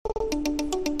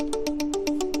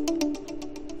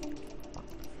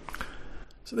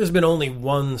So there's been only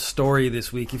one story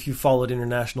this week. If you followed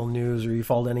international news or you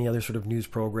followed any other sort of news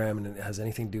program and it has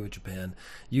anything to do with Japan,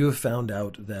 you have found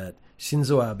out that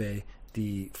Shinzo Abe,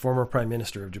 the former prime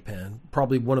minister of Japan,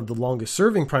 probably one of the longest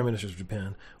serving prime ministers of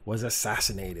Japan, was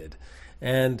assassinated.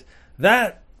 And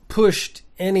that pushed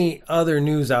any other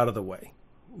news out of the way,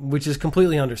 which is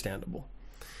completely understandable.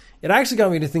 It actually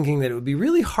got me to thinking that it would be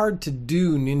really hard to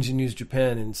do Ninja News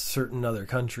Japan in certain other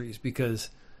countries because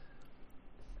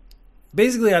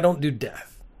basically I don't do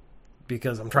death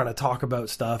because I'm trying to talk about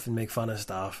stuff and make fun of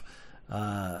stuff.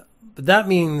 But that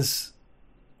means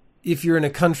if you're in a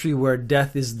country where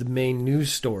death is the main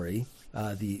news story,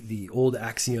 the old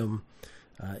axiom,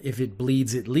 if it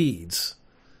bleeds, it leads,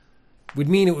 would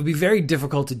mean it would be very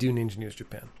difficult to do Ninja News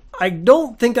Japan. I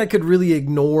don't think I could really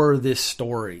ignore this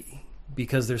story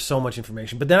because there's so much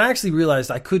information. But then I actually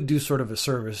realized I could do sort of a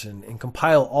service and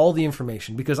compile all the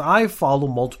information because I follow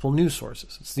multiple news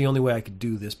sources. It's the only way I could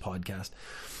do this podcast.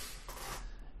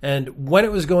 And when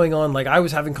it was going on, like I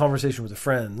was having conversation with the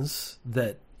friends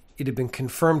that it had been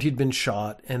confirmed he'd been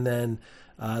shot, and then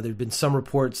there'd been some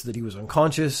reports that he was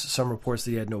unconscious, some reports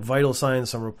that he had no vital signs,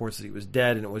 some reports that he was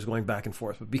dead, and it was going back and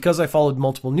forth. But because I followed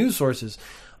multiple news sources,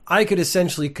 I could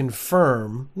essentially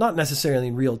confirm, not necessarily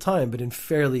in real time, but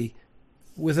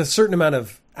with a certain amount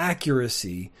of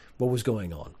accuracy, what was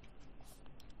going on.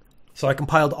 So I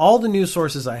compiled all the news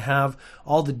sources I have,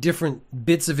 all the different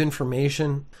bits of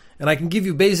information, and I can give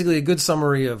you basically a good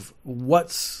summary of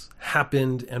what's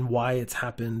happened and why it's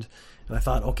happened. And I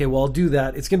thought, okay, well, I'll do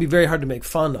that. It's going to be very hard to make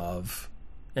fun of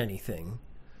anything.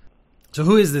 So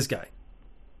who is this guy?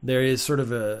 There is sort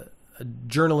of a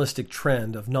journalistic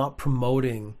trend of not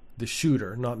promoting the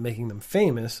shooter, not making them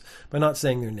famous by not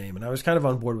saying their name. And I was kind of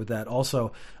on board with that.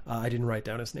 Also, I didn't write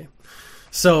down his name.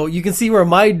 So you can see where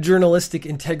my journalistic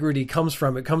integrity comes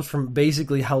from. It comes from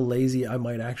basically how lazy I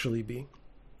might actually be.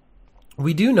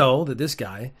 We do know that this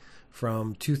guy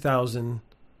from 2000...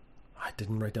 I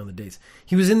didn't write down the dates.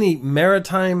 He was in the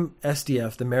Maritime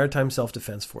SDF, the Maritime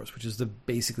Self-Defense Force, which is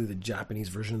basically the Japanese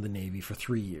version of the Navy, for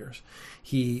 3 years.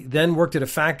 He then worked at a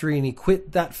factory, and he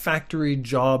quit that factory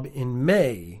job in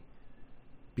May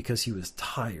because he was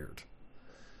tired.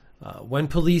 When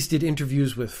police did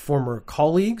interviews with former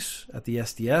colleagues at the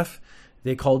SDF,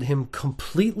 they called him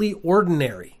completely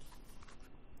ordinary,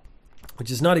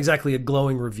 which is not exactly a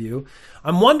glowing review.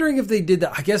 I'm wondering if they did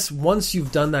that. I guess once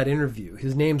you've done that interview,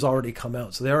 his name's already come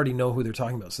out, so they already know who they're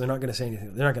talking about. So they're not going to say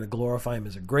anything. They're not going to glorify him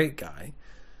as a great guy.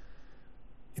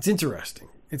 It's interesting.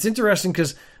 It's interesting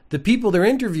because the people they're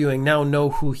interviewing now know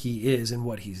who he is and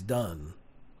what he's done.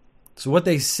 So what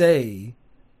they say,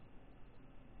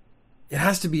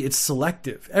 it's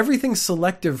selective. Everything's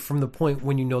selective from the point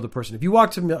when you know the person. If you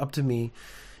walk up to me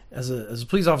as a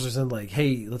police officer and said, like,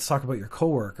 hey, let's talk about your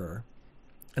coworker,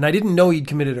 and I didn't know he'd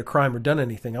committed a crime or done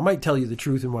anything, I might tell you the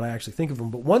truth and what I actually think of him.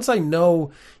 But once I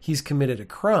know he's committed a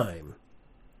crime,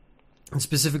 and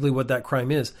specifically what that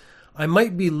crime is, I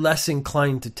might be less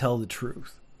inclined to tell the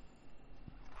truth.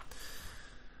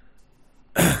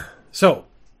 So,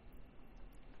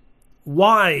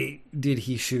 why did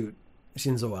he shoot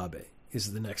Shinzo Abe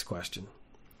is the next question.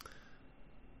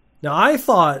 Now, I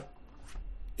thought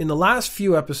in the last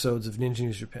few episodes of Ninja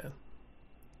News Japan,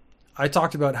 I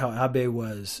talked about how Abe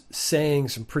was saying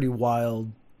some pretty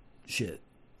wild shit.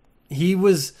 He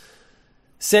was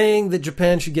saying that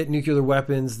Japan should get nuclear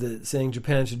weapons, saying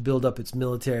Japan should build up its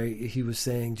military. He was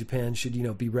saying Japan should,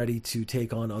 be ready to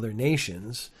take on other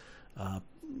nations,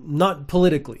 not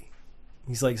politically.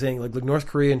 He's like saying, like, look, North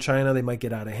Korea and China, they might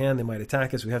get out of hand. They might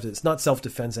attack us. It's not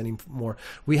self-defense anymore.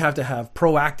 We have to have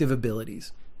proactive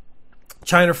abilities.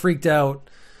 China freaked out.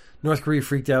 North Korea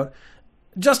freaked out.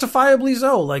 Justifiably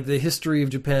so. Like, the history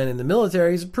of Japan in the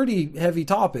military is a pretty heavy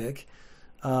topic.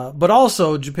 But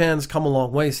also, Japan's come a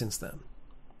long way since then.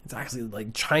 It's actually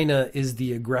like China is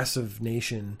the aggressive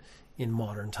nation in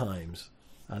modern times.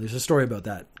 There's a story about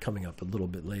that coming up a little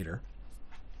bit later.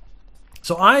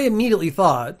 So I immediately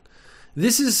thought,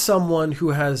 this is someone who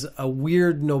has a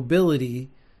weird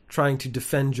nobility trying to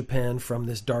defend Japan from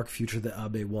this dark future that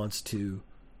Abe wants to...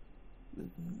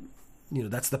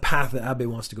 that's the path that Abe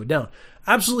wants to go down.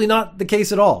 Absolutely not the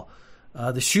case at all.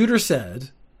 The shooter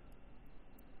said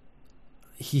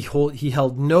he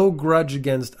held no grudge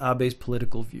against Abe's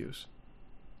political views.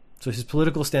 So his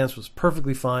political stance was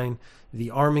perfectly fine.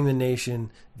 The arming the nation,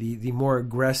 the more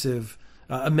aggressive,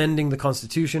 amending the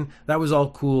Constitution, that was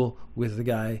all cool with the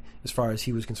guy as far as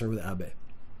he was concerned with Abe.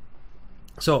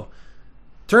 So,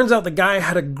 turns out the guy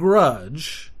had a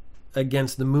grudge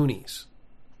against the Moonies,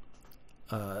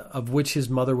 of which his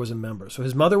mother was a member. So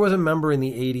his mother was a member in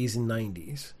the 80s and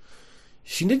 90s.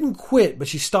 She didn't quit, but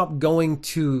she stopped going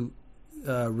to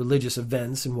religious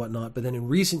events and whatnot, but then in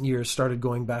recent years started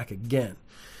going back again.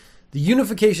 The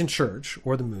Unification Church,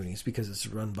 or the Moonies, because it's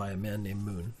run by a man named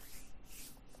Moon,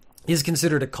 is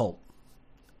considered a cult.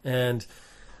 And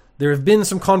there have been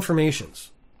some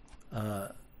confirmations.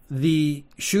 The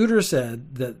shooter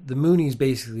said that the Moonies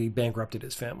basically bankrupted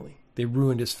his family. They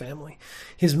ruined his family.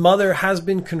 His mother has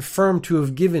been confirmed to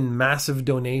have given massive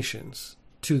donations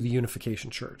to the Unification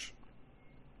Church.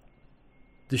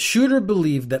 The shooter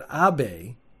believed that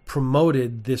Abe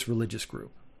promoted this religious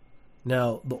group.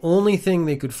 Now, the only thing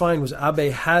they could find was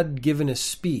Abe had given a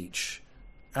speech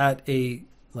at a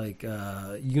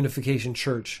Unification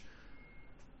Church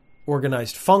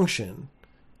organized function,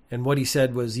 and what he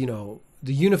said was, the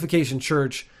Unification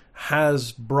Church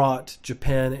has brought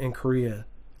Japan and Korea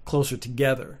closer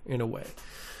together in a way,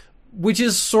 which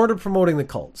is sort of promoting the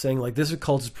cult, saying like this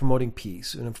cult is promoting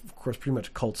peace. And of course, pretty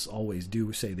much cults always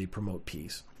do say they promote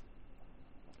peace.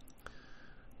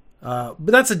 But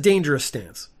that's a dangerous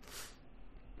stance.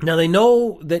 Now, they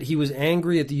know that he was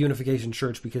angry at the Unification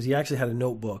Church because he actually had a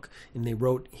notebook, and he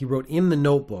wrote in the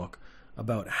notebook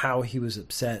about how he was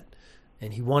upset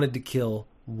and he wanted to kill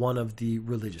one of the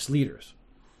religious leaders.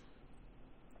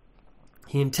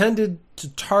 He intended to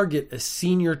target a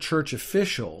senior church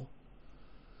official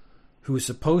who was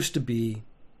supposed to be,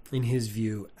 in his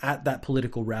view, at that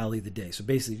political rally the day. So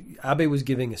basically, Abe was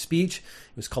giving a speech.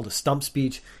 It was called a stump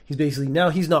speech.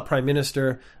 He's not prime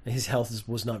minister, and his health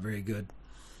was not very good.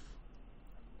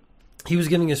 He was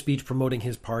giving a speech promoting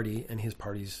his party and his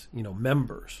party's,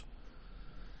 members.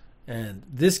 And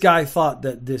this guy thought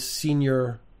that this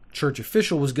senior church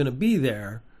official was going to be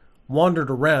there, wandered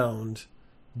around,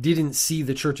 didn't see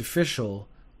the church official,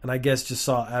 and I guess just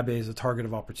saw Abe as a target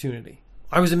of opportunity.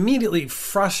 I was immediately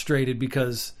frustrated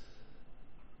because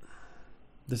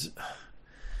I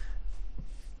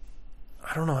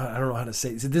don't know how to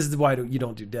say this. This is why you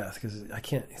don't do death, because I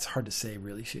can't. It's hard to say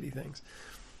really shitty things.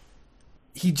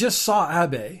 He just saw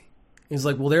Abe. He's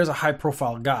like, well, there's a high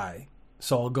profile guy,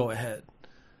 so I'll go ahead.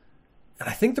 And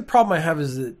I think the problem I have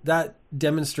is that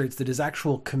demonstrates that his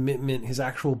actual commitment, his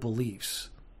actual beliefs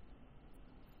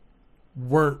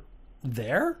weren't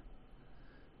there.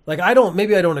 Like,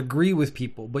 maybe I don't agree with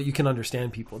people, but you can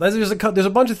understand people. There's a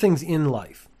bunch of things in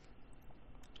life.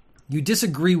 You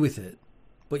disagree with it,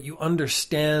 but you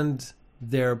understand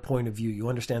their point of view. You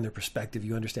understand their perspective.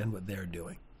 You understand what they're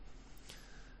doing.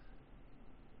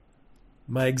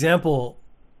 My example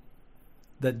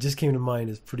that just came to mind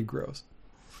is pretty gross.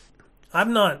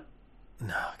 No,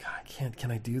 God,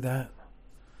 can I do that?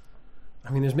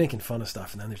 I mean, there's making fun of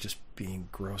stuff, and then there's just being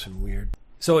gross and weird.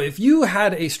 So if you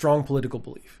had a strong political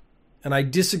belief, and I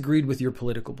disagreed with your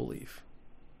political belief,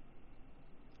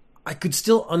 I could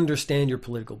still understand your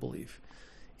political belief.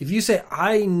 If you say,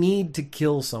 I need to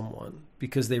kill someone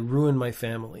because they ruined my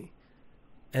family,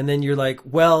 and then you're like,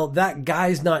 well, that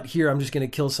guy's not here, I'm just going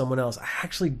to kill someone else, I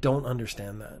actually don't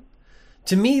understand that.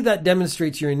 To me, that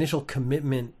demonstrates your initial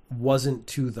commitment wasn't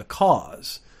to the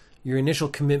cause. Your initial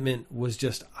commitment was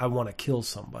just, I want to kill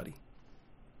somebody.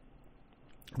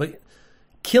 But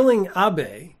killing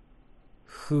Abe,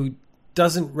 who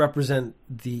doesn't represent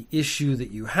the issue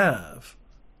that you have,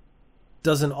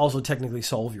 doesn't also technically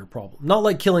solve your problem. Not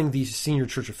like killing the senior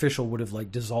church official would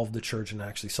have dissolved the church and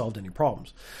actually solved any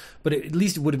problems. But at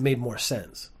least it would have made more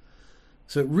sense.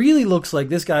 So it really looks like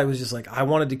this guy was just like, I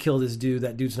wanted to kill this dude.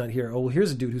 That dude's not here. Oh, well,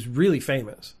 here's a dude who's really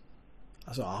famous.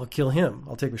 So I'll kill him.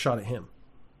 I'll take a shot at him.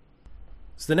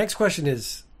 So the next question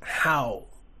is, how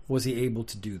was he able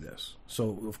to do this?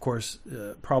 So, of course,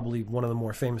 probably one of the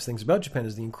more famous things about Japan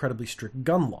is the incredibly strict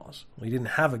gun laws. Well, he didn't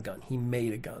have a gun. He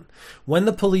made a gun. When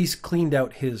the police cleaned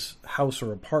out his house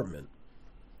or apartment,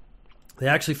 they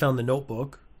actually found the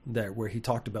notebook where he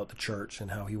talked about the church and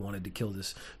how he wanted to kill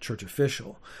this church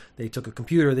official. They took a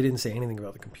computer. They didn't say anything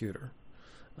about the computer.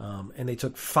 And they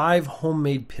took 5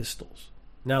 homemade pistols.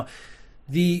 Now,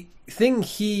 the thing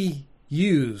he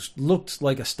used looked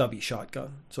like a stubby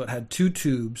shotgun. So it had 2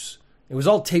 tubes. It was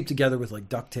all taped together with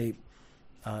duct tape.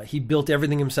 He built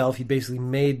everything himself. He basically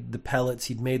made the pellets.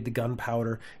 He'd made the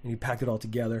gunpowder, and he packed it all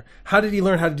together. How did he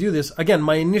learn how to do this? Again,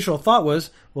 my initial thought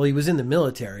was, well, he was in the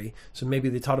military, so maybe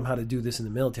they taught him how to do this in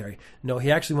the military. No,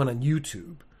 he actually went on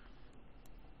YouTube,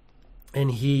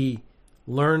 and he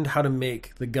learned how to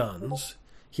make the guns.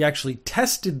 He actually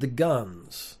tested the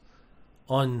guns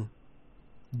on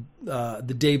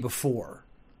the day before.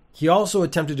 He also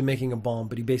attempted to making a bomb,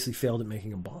 but he basically failed at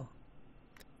making a bomb.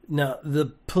 Now,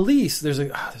 the police, there's a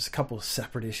couple of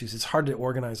separate issues. It's hard to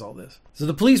organize all this. So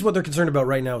the police, what they're concerned about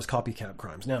right now is copycat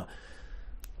crimes. Now,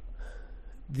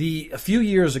 a few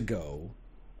years ago,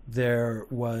 there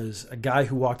was a guy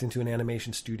who walked into an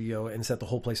animation studio and set the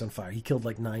whole place on fire. He killed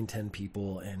like 9-10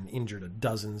 people and injured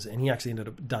dozens, and he actually ended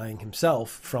up dying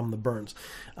himself from the burns.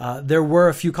 There were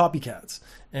a few copycats,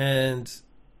 and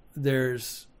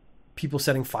there's people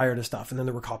setting fire to stuff, and then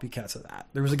there were copycats of that.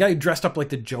 There was a guy who dressed up like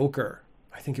the Joker,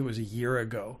 I think it was a year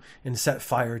ago, and set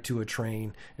fire to a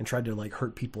train and tried to like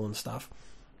hurt people and stuff.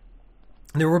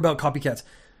 And there were about copycats.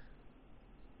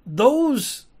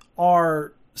 Those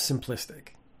are simplistic.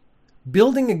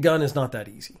 Building a gun is not that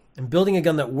easy, and building a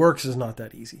gun that works is not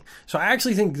that easy. So I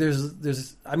actually think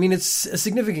it's a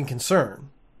significant concern,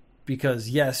 because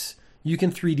yes, you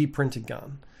can 3D print a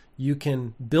gun. You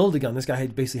can build a gun. This guy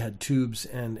basically had tubes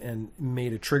and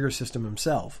made a trigger system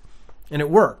himself, and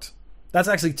it worked. That's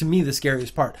actually, to me, the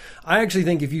scariest part. I actually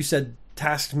think if you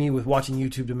tasked me with watching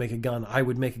YouTube to make a gun, I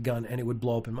would make a gun and it would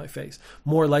blow up in my face.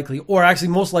 More likely, or actually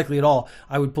most likely at all,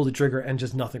 I would pull the trigger and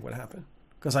just nothing would happen.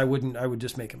 Because I would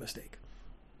just make a mistake.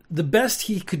 The best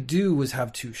he could do was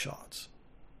have 2 shots.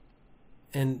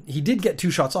 And he did get 2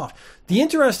 shots off. The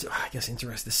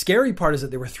scary part is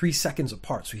that they were 3 seconds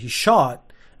apart. So he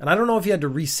shot, and I don't know if he had to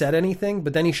reset anything,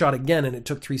 but then he shot again and it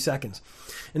took 3 seconds.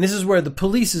 And this is where the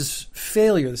police's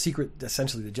failure,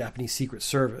 essentially the Japanese Secret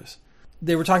Service,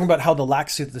 they were talking about how the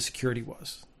lax the security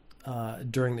was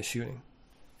during the shooting.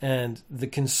 And the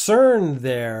concern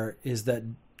there is that,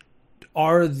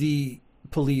 are the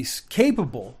police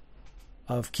capable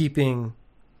of keeping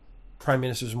prime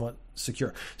ministers and what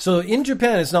secure? So in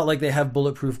Japan, it's not like they have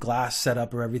bulletproof glass set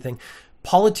up or everything.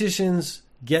 Politicians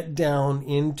get down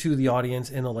into the audience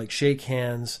and they'll like shake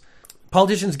hands.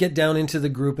 Politicians get down into the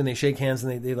group and they shake hands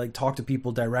and they like talk to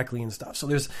people directly and stuff. So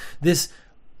there's this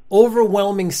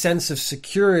overwhelming sense of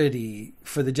security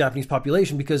for the Japanese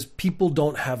population because people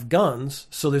don't have guns,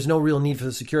 so there's no real need for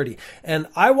the security. And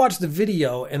I watched the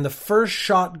video, and the first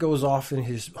shot goes off in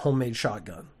his homemade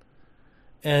shotgun.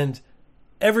 And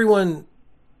everyone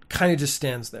kind of just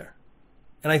stands there.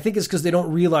 And I think it's because they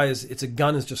don't realize it's a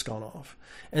gun has just gone off.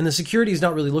 And the security is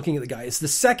not really looking at the guy. It's the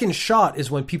second shot is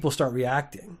when people start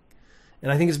reacting.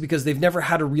 And I think it's because they've never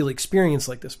had a real experience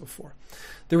like this before.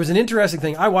 There was an interesting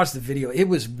thing. I watched the video. It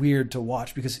was weird to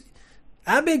watch because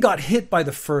Abe got hit by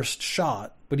the first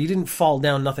shot, but he didn't fall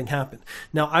down. Nothing happened.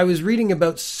 Now, I was reading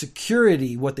about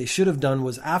security. What they should have done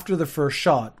was after the first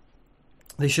shot,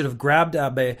 they should have grabbed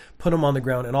Abe, put him on the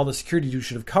ground, and all the security dudes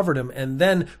should have covered him. And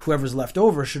then whoever's left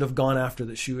over should have gone after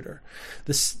the shooter.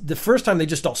 The first time they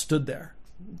just all stood there,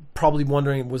 probably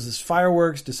wondering, was this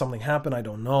fireworks? Did something happen? I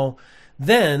don't know.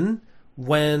 Then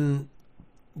when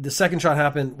the second shot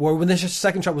happened, or when the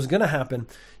second shot was going to happen,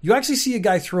 you actually see a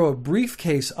guy throw a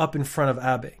briefcase up in front of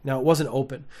Abe. Now, it wasn't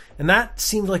open. And that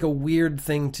seemed like a weird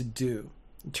thing to do.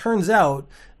 It turns out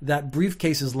that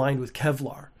briefcase is lined with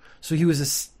Kevlar. So he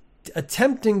was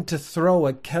attempting to throw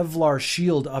a Kevlar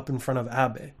shield up in front of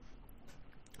Abe.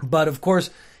 But, of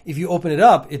course, if you open it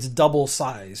up, it's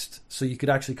double-sized. So you could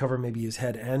actually cover maybe his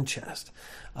head and chest.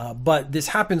 But this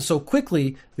happened so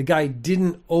quickly, the guy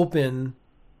didn't open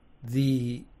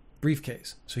the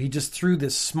briefcase. So he just threw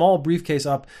this small briefcase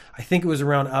up. I think it was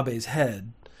around Abe's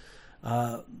head.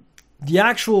 The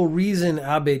actual reason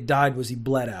Abe died was he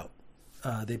bled out.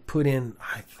 They put in,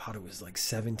 I thought it was like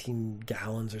 17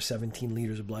 gallons or 17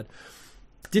 liters of blood.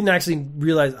 Didn't actually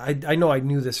realize, I know I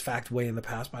knew this fact way in the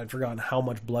past, but I'd forgotten how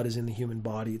much blood is in the human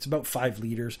body. It's about 5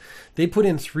 liters. They put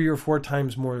in 3 or 4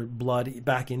 times more blood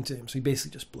back into him, so he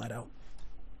basically just bled out.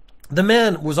 The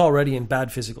man was already in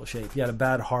bad physical shape. He had a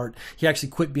bad heart. He actually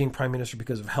quit being prime minister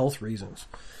because of health reasons.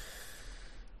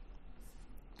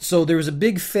 So there was a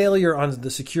big failure on the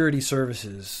security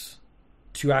services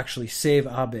to actually save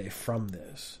Abe from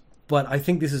this. But I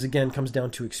think this comes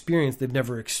down to experience. They've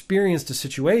never experienced a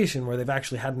situation where they've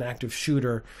actually had an active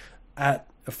shooter at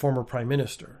a former prime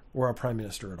minister or a prime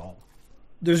minister at all.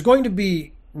 There's going to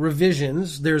be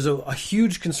revisions. There's a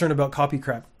huge concern about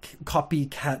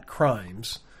copycat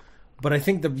crimes. But I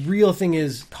think the real thing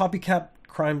is copycat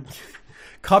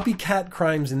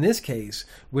crimes in this case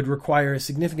would require a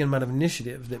significant amount of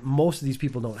initiative that most of these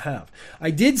people don't have. I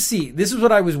did see, this is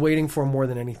what I was waiting for more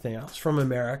than anything else from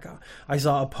America. I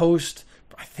saw a post,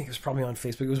 I think it was probably on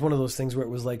Facebook. It was one of those things where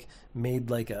it was like made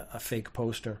like a fake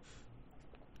poster.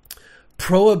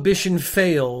 Prohibition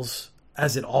fails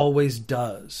as it always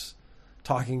does.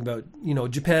 Talking about,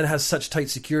 Japan has such tight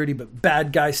security, but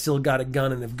bad guys still got a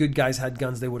gun, and if good guys had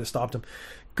guns, they would have stopped them.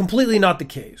 Completely not the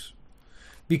case.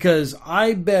 Because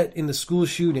I bet in the school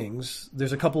shootings,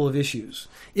 there's a couple of issues.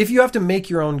 If you have to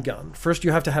make your own gun, first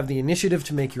you have to have the initiative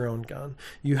to make your own gun.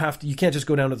 You can't just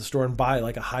go down to the store and buy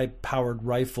like a high-powered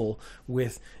rifle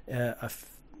with a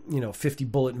 50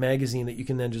 bullet magazine that you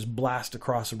can then just blast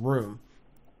across a room.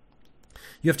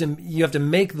 You have to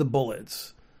make the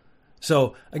bullets.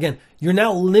 So again, you're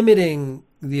now limiting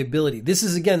the ability. This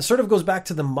is, again, sort of goes back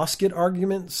to the musket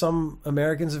argument some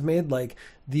Americans have made. Like,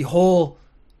 the whole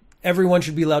everyone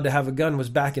should be allowed to have a gun was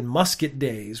back in musket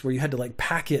days, where you had to like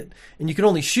pack it and you could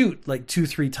only shoot like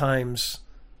 2-3 times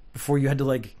before you had to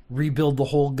like rebuild the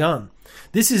whole gun.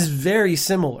 This is very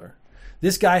similar.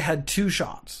 This guy had 2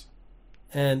 shots,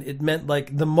 and it meant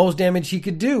like the most damage he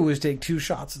could do was take 2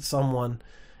 shots at someone.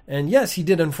 And yes, he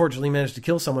did unfortunately manage to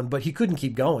kill someone, but he couldn't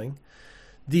keep going.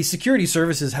 The security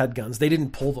services had guns. They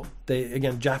didn't pull them.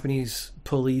 Again, Japanese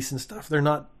police and stuff, they're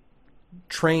not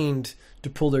trained to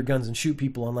pull their guns and shoot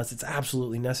people unless it's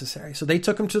absolutely necessary. So they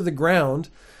took him to the ground.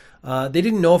 They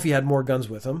didn't know if he had more guns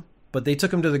with him, but they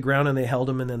took him to the ground and they held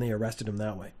him, and then they arrested him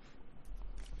that way.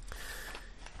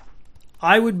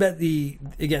 I would bet the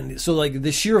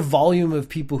sheer volume of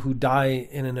people who die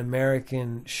in an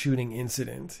American shooting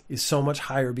incident is so much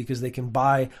higher because they can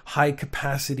buy high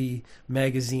capacity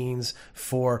magazines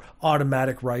for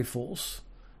automatic rifles.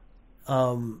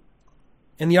 And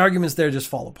the arguments there just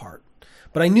fall apart.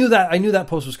 But I knew that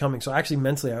post was coming, so actually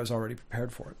mentally I was already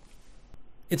prepared for it.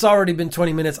 It's already been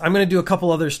 20 minutes. I'm going to do a couple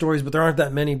other stories, but there aren't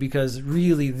that many because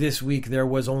really this week there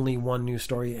was only one news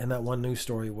story, and that one news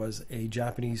story was a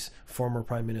Japanese former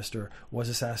prime minister was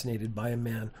assassinated by a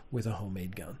man with a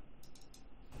homemade gun.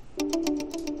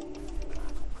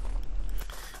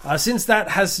 Since that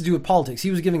has to do with politics,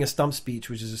 he was giving a stump speech,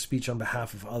 which is a speech on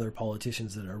behalf of other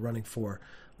politicians that are running for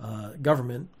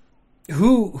government.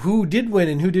 Who did win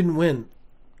and who didn't win?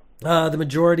 The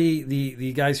majority,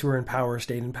 the guys who were in power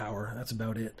stayed in power. That's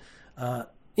about it.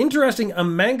 Interesting, a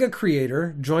manga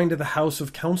creator joined the House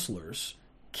of Councillors,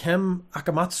 Ken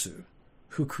Akamatsu,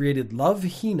 who created Love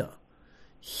Hina.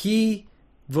 He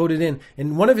voted in,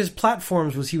 and one of his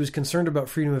platforms was he was concerned about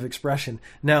freedom of expression.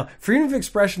 Now, freedom of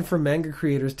expression for manga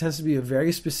creators tends to be a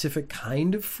very specific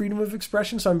kind of freedom of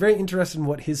expression, so I'm very interested in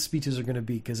what his speeches are going to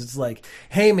be, because it's like,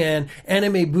 hey man,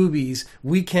 anime boobies,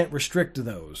 we can't restrict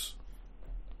those.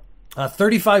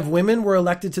 35 women were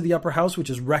elected to the upper house, which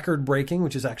is record breaking,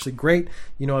 which is actually great.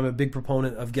 You know, I'm a big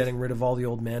proponent of getting rid of all the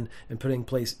old men and putting in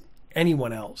place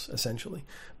anyone else, essentially.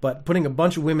 But putting a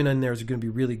bunch of women in there is going to be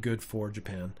really good for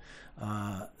Japan.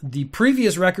 The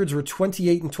previous records were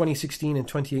 28 in 2016 and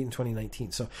 28 in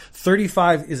 2019. So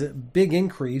 35 is a big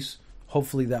increase.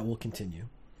 Hopefully that will continue.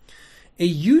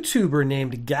 A YouTuber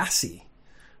named Gassi,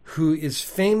 who is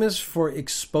famous for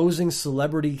exposing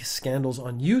celebrity scandals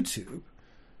on YouTube,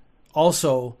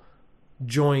 also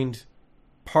joined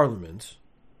Parliament,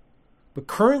 but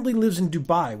currently lives in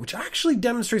Dubai, which actually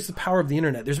demonstrates the power of the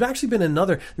internet.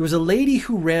 There was a lady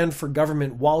who ran for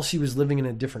government while she was living in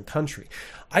a different country.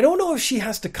 I don't know if she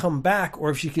has to come back or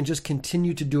if she can just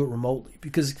continue to do it remotely,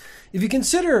 because if you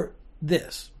consider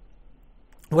this,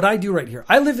 what I do right here,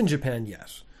 I live in Japan,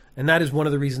 yes. And that is one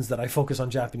of the reasons that I focus on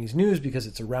Japanese news, because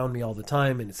it's around me all the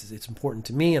time and it's important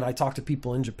to me. And I talk to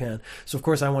people in Japan. So, of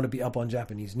course, I want to be up on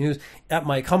Japanese news. At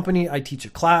my company, I teach a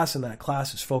class, and that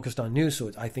class is focused on news.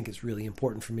 So I think it's really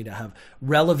important for me to have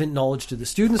relevant knowledge to the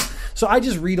students. So I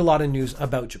just read a lot of news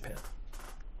about Japan.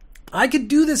 I could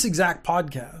do this exact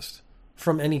podcast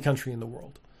from any country in the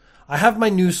world. I have my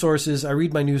news sources. I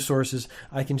read my news sources.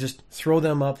 I can just throw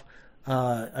them up.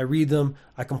 I read them,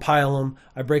 I compile them,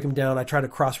 I break them down, I try to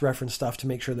cross-reference stuff to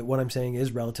make sure that what I'm saying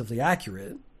is relatively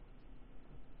accurate.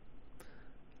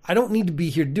 I don't need to be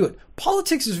here to do it.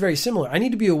 Politics is very similar. I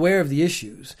need to be aware of the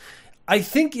issues. I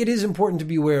think it is important to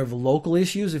be aware of local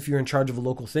issues if you're in charge of a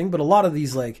local thing, but a lot of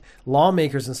these like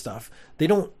lawmakers and stuff,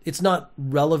 it's not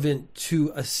relevant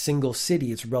to a single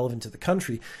city, it's relevant to the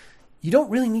country. You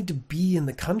don't really need to be in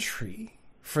the country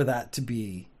for that to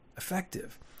be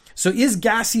effective. So is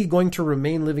Gassi going to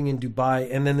remain living in Dubai?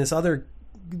 And then this other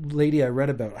lady I read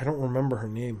about, I don't remember her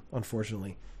name,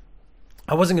 unfortunately.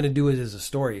 I wasn't going to do it as a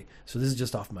story, so this is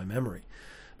just off my memory.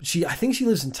 But I think she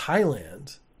lives in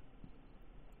Thailand.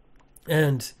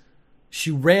 And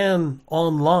she ran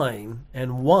online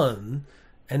and won.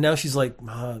 And now she's like,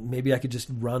 maybe I could just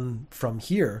run from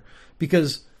here.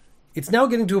 Because it's now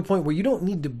getting to a point where you don't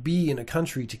need to be in a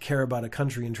country to care about a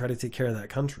country and try to take care of that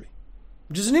country.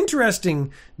 Which is an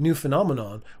interesting new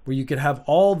phenomenon where you could have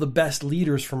all the best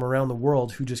leaders from around the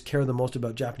world who just care the most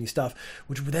about Japanese stuff,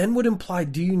 which then would imply,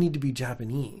 do you need to be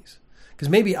Japanese? Because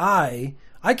maybe I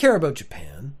care about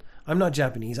Japan. I'm not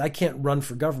Japanese. I can't run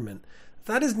for government.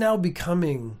 That is now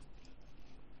becoming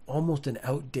almost an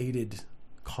outdated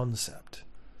concept.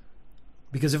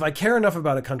 Because if I care enough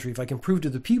about a country, if I can prove to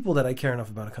the people that I care enough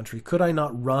about a country, could I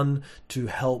not run to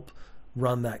help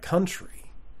run that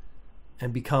country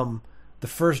and become the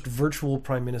first virtual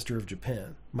prime minister of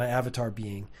Japan, my avatar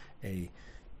being a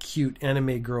cute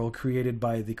anime girl created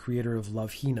by the creator of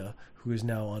Love Hina, who is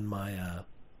now on my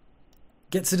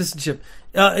Get Citizenship.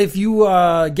 If you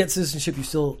get citizenship, you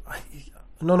still...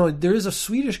 No, there is a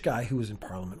Swedish guy who was in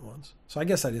Parliament once. So I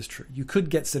guess that is true. You could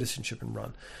get citizenship and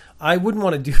run. I wouldn't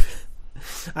want to do...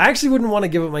 I actually wouldn't want to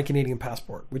give up my Canadian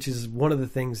passport, which is one of the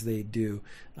things they do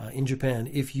in Japan.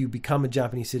 If you become a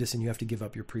Japanese citizen, you have to give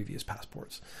up your previous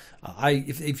passports.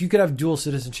 If you could have dual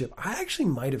citizenship, I actually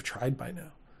might have tried by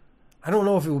now. I don't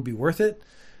know if it would be worth it,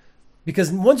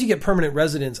 because once you get permanent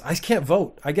residence, I can't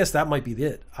vote. I guess that might be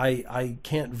it. I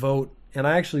can't vote, and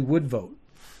I actually would vote.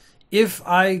 If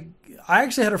I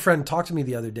actually had a friend talk to me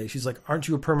the other day. She's like, "Aren't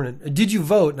you a permanent? Did you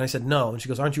vote?" And I said, "No." And she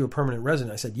goes, "Aren't you a permanent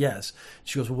resident?" I said, "Yes."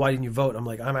 She goes, "Well, why didn't you vote?" I'm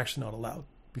like, "I'm actually not allowed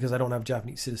because I don't have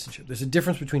Japanese citizenship." There's a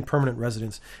difference between permanent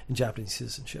residence and Japanese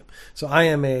citizenship. So I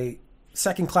am a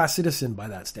second-class citizen by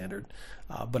that standard,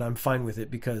 but I'm fine with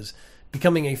it because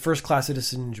becoming a first-class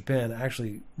citizen in Japan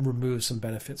actually removes some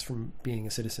benefits from being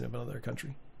a citizen of another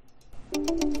country.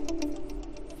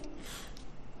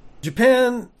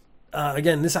 Japan...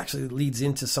 again, this actually leads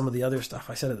into some of the other stuff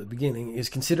I said at the beginning, is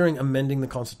considering amending the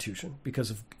Constitution because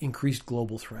of increased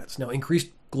global threats. Now, increased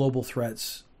global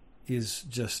threats is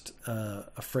just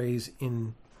a phrase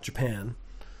in Japan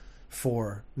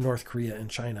for North Korea and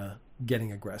China getting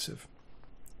aggressive.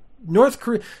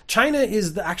 China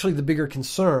is actually the bigger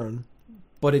concern,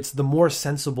 but it's the more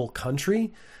sensible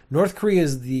country. North Korea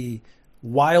is the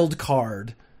wild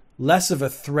card, less of a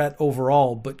threat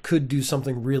overall, but could do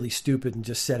something really stupid and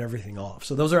just set everything off.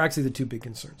 So those are actually the two big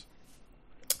concerns.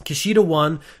 Kishida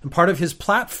won, and part of his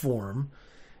platform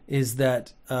is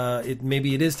that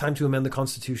maybe it is time to amend the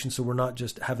Constitution so we're not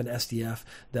just have an SDF,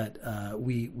 that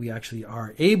we actually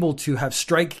are able to have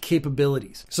strike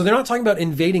capabilities. So they're not talking about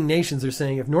invading nations. They're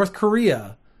saying if North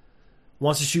Korea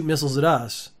wants to shoot missiles at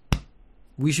us,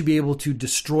 we should be able to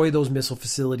destroy those missile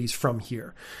facilities from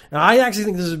here. Now, I actually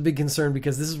think this is a big concern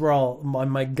because this is where all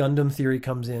my Gundam theory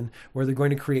comes in, where they're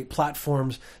going to create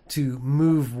platforms to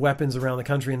move weapons around the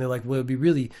country. And they're like, well, it would be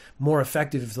really more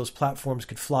effective if those platforms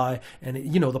could fly. And,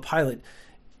 the pilot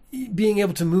being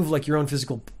able to move like your own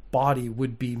physical body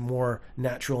would be more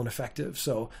natural and effective.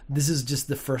 So this is just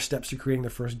the first steps to creating the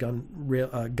first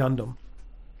Gundam.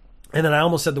 And then I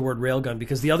almost said the word railgun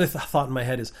because the other thought in my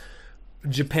head is,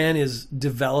 Japan is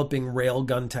developing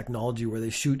railgun technology where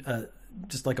they shoot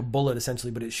just like a bullet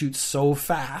essentially, but it shoots so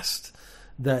fast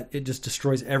that it just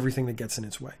destroys everything that gets in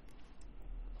its way,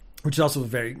 which is also a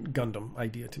very Gundam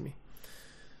idea to me.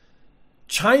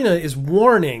 China is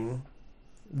warning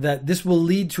that this will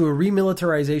lead to a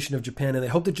remilitarization of Japan, and they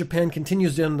hope that Japan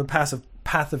continues down the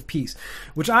path of peace,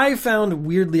 which I found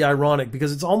weirdly ironic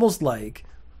because it's almost like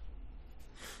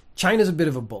China's a bit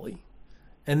of a bully,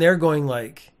 and they're going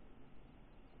like,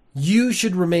 you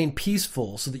should remain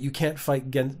peaceful so that you can't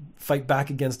fight back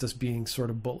against us being sort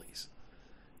of bullies.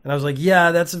 And I was like,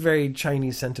 yeah, that's a very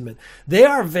Chinese sentiment. They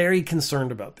are very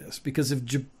concerned about this because if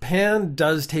Japan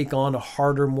does take on a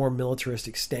harder, more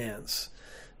militaristic stance,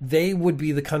 they would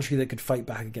be the country that could fight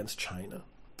back against China.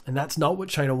 And that's not what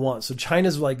China wants. So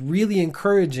China's like really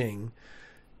encouraging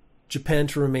Japan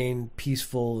to remain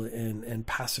peaceful and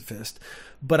pacifist.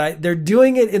 But they're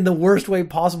doing it in the worst way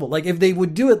possible. Like if they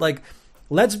would do it like,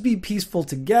 let's be peaceful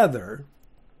together,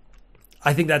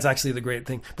 I think that's actually the great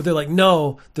thing. But they're like,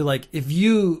 no. They're like, if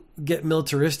you get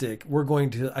militaristic, we're going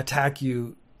to attack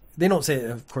you. They don't say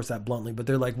it, of course, that bluntly, but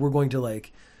they're like, we're going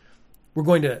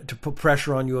to put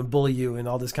pressure on you and bully you and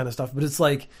all this kind of stuff. But it's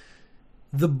like,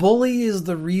 the bully is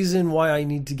the reason why I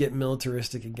need to get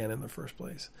militaristic again in the first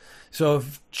place. So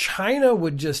if China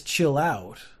would just chill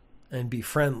out and be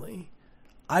friendly,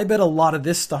 I bet a lot of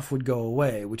this stuff would go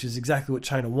away, which is exactly what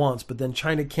China wants. But then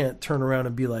China can't turn around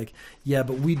and be like, yeah,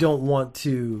 but we don't want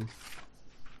to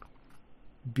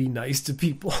be nice to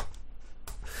people.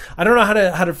 I don't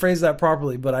know how to phrase that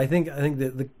properly, but I think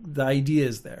that the idea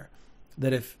is there.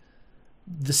 That if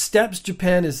the steps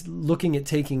Japan is looking at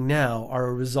taking now are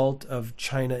a result of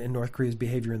China and North Korea's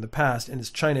behavior in the past, and it's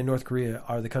China and North Korea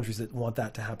are the countries that want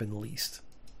that to happen least.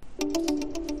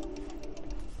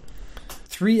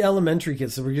 3 elementary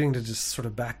kids, so we're getting to just sort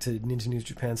of back to Ninja News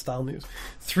Japan style news.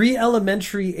 3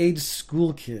 elementary age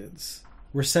school kids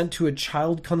were sent to a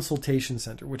child consultation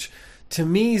center, which to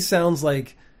me sounds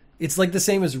like it's like the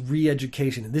same as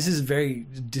re-education. This is very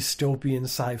dystopian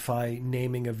sci-fi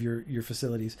naming of your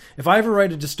facilities. If I ever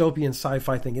write a dystopian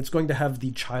sci-fi thing, it's going to have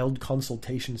the child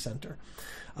consultation center.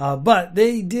 But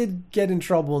they did get in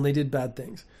trouble and they did bad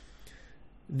things.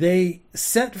 They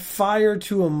set fire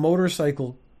to a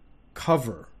motorcycle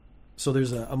cover. So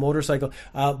there's a motorcycle.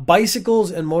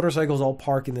 Bicycles and motorcycles all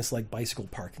park in this like bicycle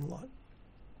parking lot.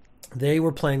 They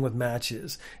were playing with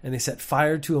matches, and they set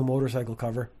fire to a motorcycle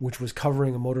cover, which was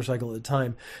covering a motorcycle at the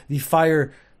time. The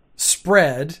fire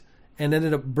spread and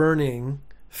ended up burning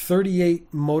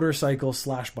 38 motorcycles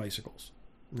 / bicycles.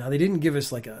 Now, they didn't give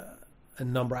us like a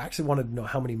number. I actually wanted to know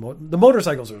how many the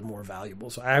motorcycles are more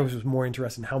valuable, so I was more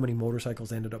interested in how many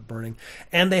motorcycles ended up burning.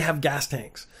 And they have gas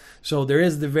tanks, so there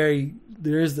is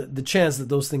the chance that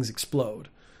those things explode.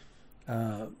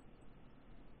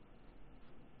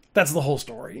 That's the whole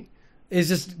story. It's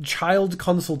just child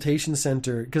consultation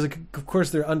center, because of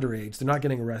course they're underage, they're not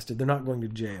getting arrested, they're not going to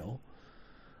jail.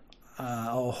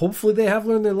 Hopefully they have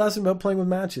learned their lesson about playing with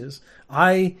matches.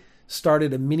 I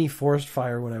started a mini forest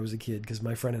fire when I was a kid because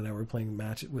my friend and I were playing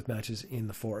with matches in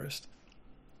the forest,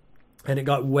 and it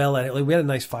got well at it. Like, we had a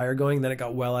nice fire going, then it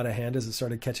got well out of hand as it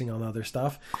started catching on other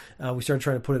stuff. We started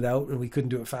trying to put it out, and we couldn't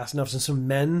do it fast enough. So some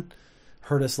men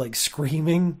heard us like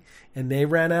screaming, and they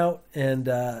ran out and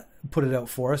put it out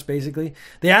for us. Basically,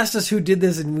 they asked us who did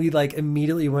this, and we like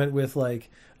immediately went with like,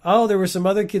 oh, there were some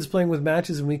other kids playing with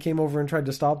matches, and we came over and tried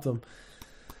to stop them.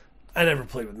 I never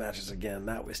played with matches again.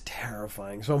 That was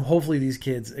terrifying. So hopefully these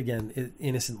kids, again,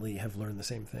 innocently have learned the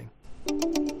same thing.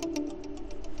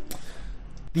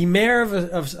 The mayor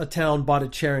of a town bought a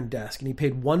chair and desk, and he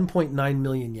paid 1.9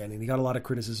 million yen, and he got a lot of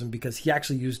criticism because he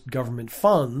actually used government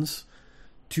funds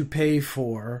to pay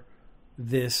for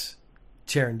this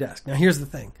chair and desk. Now, here's the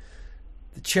thing.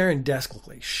 The chair and desk look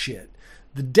like shit.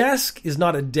 The desk is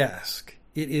not a desk.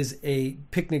 It is a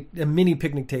mini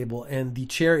picnic table, and the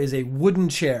chair is a wooden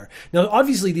chair. Now,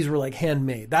 obviously, these were like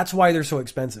handmade. That's why they're so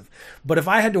expensive. But if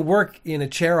I had to work in a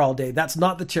chair all day, that's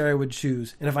not the chair I would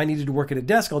choose. And if I needed to work at a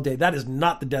desk all day, that is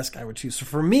not the desk I would choose. So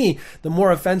for me, the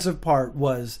more offensive part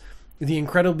was the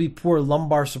incredibly poor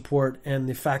lumbar support and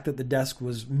the fact that the desk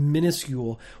was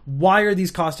minuscule. Why are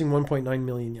these costing 1.9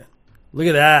 million yen? Look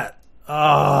at that.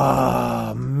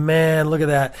 Oh, man, look at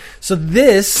that. So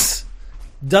this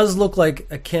does look like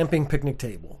a camping picnic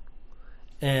table,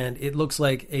 and it looks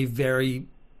like a very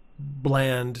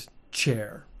bland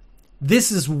chair.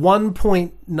 This is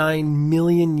 1.9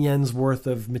 million yen's worth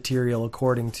of material,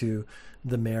 according to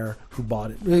the mayor who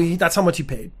bought it. That's how much he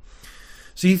paid.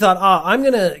 So he thought, I'm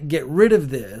going to get rid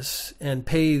of this and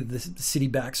pay the city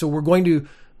back. So we're going to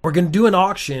do an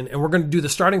auction, and we're going to do the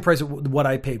starting price of what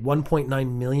I paid,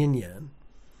 1.9 million yen.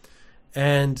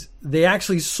 And they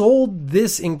actually sold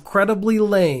this incredibly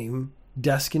lame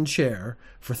desk and chair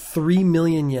for 3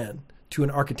 million yen to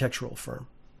an architectural firm.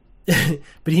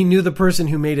 But he knew the person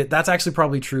who made it. That's actually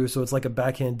probably true, so it's like a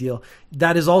backhand deal.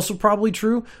 That is also probably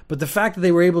true, but the fact that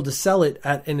they were able to sell it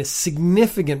at a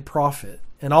significant profit,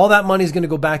 and all that money is going to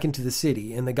go back into the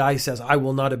city, and the guy says, I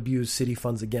will not abuse city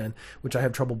funds again, which I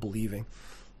have trouble believing.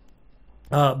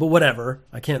 But whatever,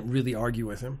 I can't really argue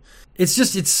with him. It's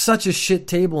such a shit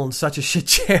table and such a shit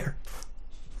chair.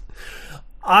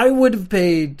 I would have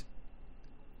paid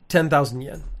 10,000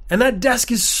 yen. And that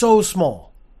desk is so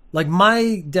small. Like,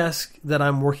 my desk that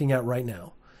I'm working at right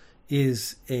now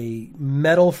is a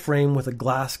metal frame with a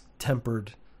glass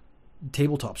tempered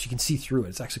tabletop. So you can see through it.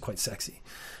 It's actually quite sexy.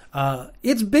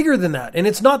 It's bigger than that, and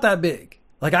it's not that big.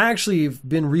 Like, I actually have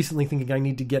been recently thinking I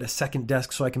need to get a second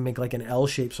desk so I can make like an L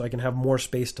shape so I can have more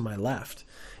space to my left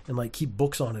and like keep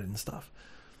books on it and stuff.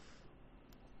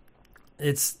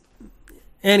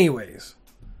 Anyways,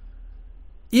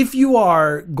 if you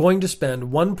are going to spend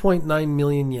 1.9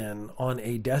 million yen on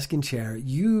a desk and chair,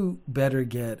 you better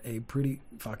get a pretty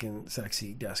fucking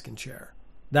sexy desk and chair.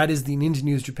 That is the Ninja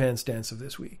News Japan stance of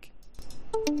this week.